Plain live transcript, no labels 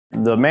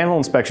the manhole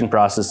inspection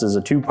process is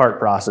a two-part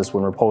process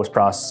when we're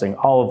post-processing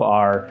all of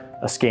our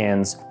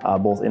scans,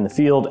 both in the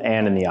field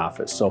and in the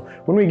office. So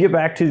when we get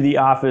back to the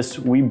office,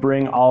 we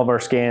bring all of our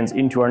scans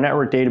into our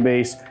network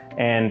database,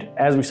 and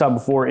as we saw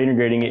before,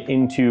 integrating it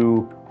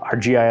into our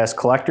GIS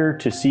collector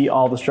to see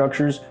all the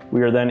structures.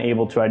 We are then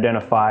able to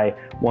identify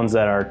ones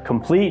that are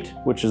complete,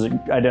 which is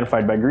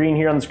identified by green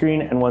here on the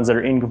screen, and ones that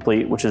are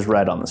incomplete, which is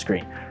red on the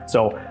screen.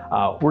 So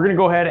we're gonna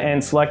go ahead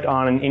and select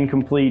on an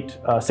incomplete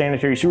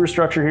sanitary sewer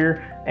structure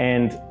here.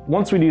 And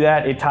once we do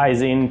that, it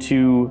ties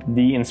into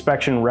the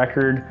inspection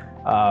record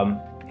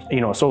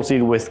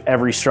associated with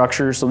every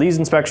structure. So these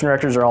inspection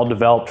records are all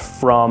developed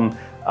from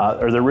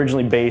or they're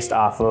originally based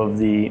off of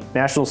the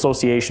National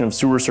Association of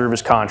Sewer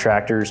Service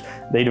Contractors.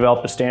 They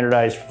developed a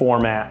standardized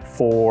format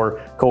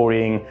for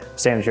coding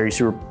sanitary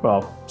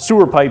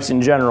sewer pipes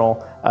in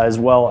general, as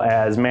well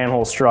as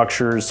manhole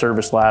structures,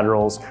 service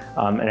laterals,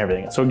 and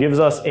everything. So it gives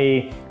us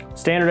a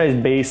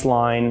standardized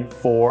baseline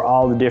for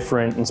all the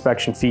different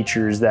inspection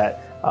features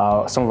that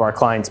some of our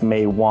clients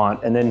may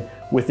want. And then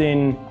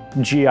within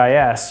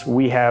GIS,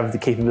 we have the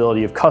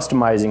capability of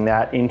customizing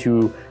that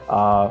into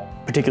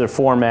particular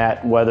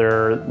format,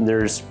 whether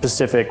there's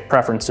specific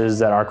preferences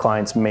that our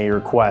clients may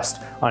request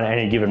on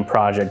any given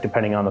project,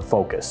 depending on the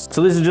focus.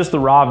 So this is just the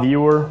raw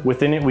viewer.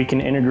 Within it, we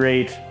can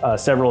integrate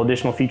several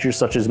additional features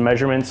such as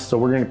measurements. So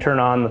we're going to turn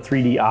on the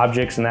 3D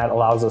objects, and that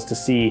allows us to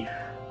see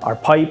our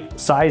pipe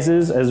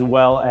sizes, as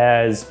well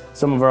as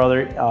some of our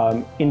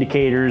other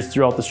indicators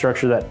throughout the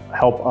structure that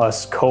help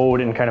us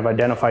code and kind of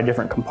identify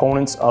different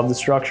components of the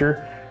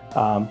structure.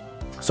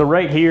 So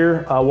right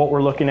here, what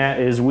we're looking at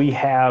is we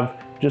have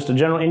just a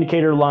general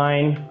indicator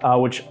line,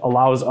 which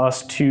allows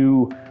us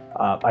to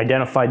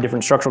identify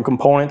different structural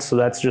components. So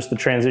that's just the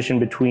transition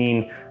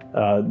between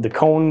the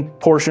cone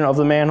portion of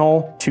the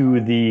manhole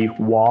to the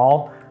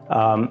wall.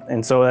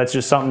 And so that's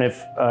just something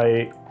if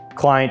a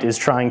client is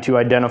trying to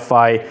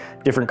identify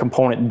different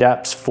component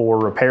depths for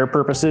repair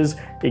purposes,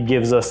 it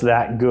gives us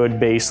that good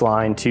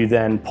baseline to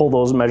then pull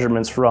those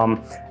measurements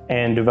from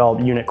and develop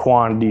unit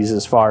quantities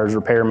as far as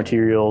repair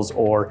materials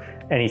or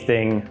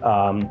anything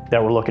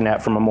that we're looking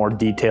at from a more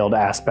detailed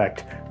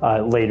aspect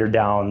later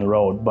down the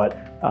road. But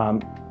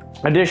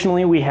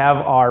additionally, we have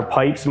our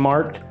pipes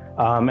marked.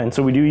 And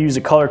so we do use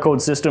a color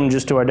code system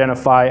just to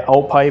identify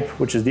out pipe,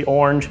 which is the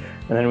orange,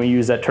 and then we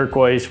use that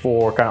turquoise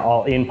for kind of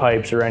all in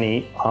pipes or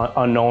any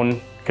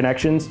unknown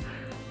connections.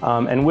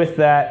 And with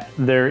that,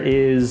 there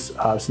is,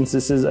 since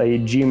this is a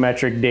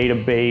geometric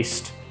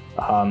data-based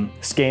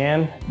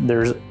scan,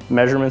 there's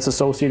measurements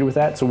associated with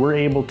that. So we're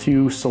able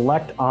to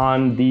select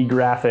on the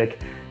graphic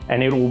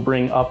and it will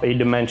bring up a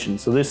dimension.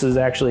 So this is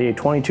actually a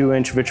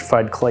 22-inch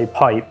vitrified clay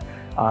pipe.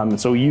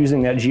 So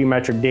using that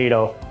geometric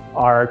data,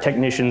 our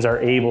technicians are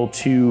able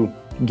to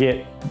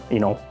get,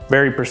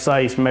 very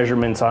precise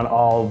measurements on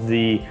all of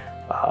the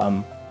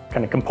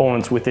kind of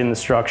components within the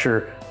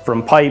structure,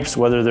 from pipes,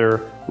 whether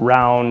they're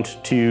round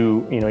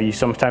to, you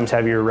sometimes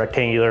have your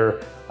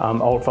rectangular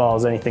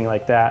outfalls, anything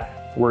like that.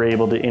 We're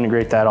able to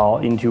integrate that all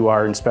into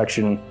our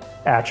inspection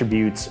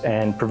attributes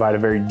and provide a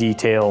very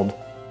detailed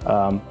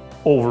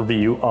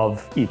overview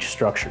of each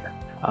structure.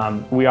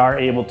 We are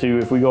able to,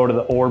 if we go to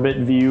the orbit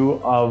view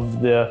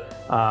of the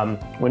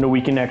window,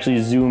 we can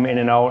actually zoom in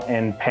and out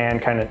and pan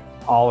kind of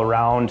all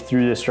around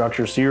through the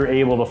structure. So you're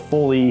able to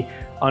fully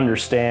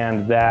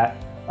understand that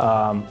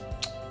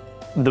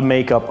the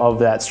makeup of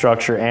that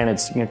structure and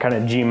its kind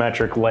of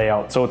geometric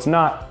layout. So it's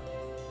not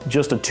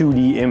just a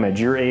 2D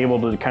image. You're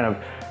able to kind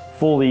of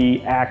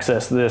fully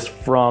access this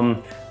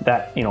from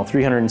that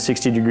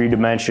 360-degree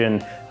dimension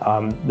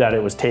that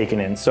it was taken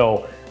in.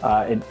 So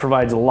it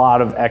provides a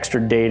lot of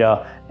extra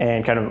data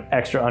and kind of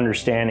extra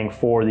understanding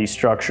for these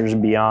structures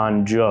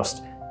beyond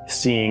just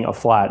seeing a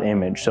flat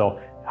image. So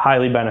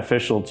highly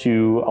beneficial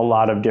to a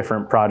lot of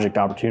different project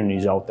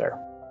opportunities out there.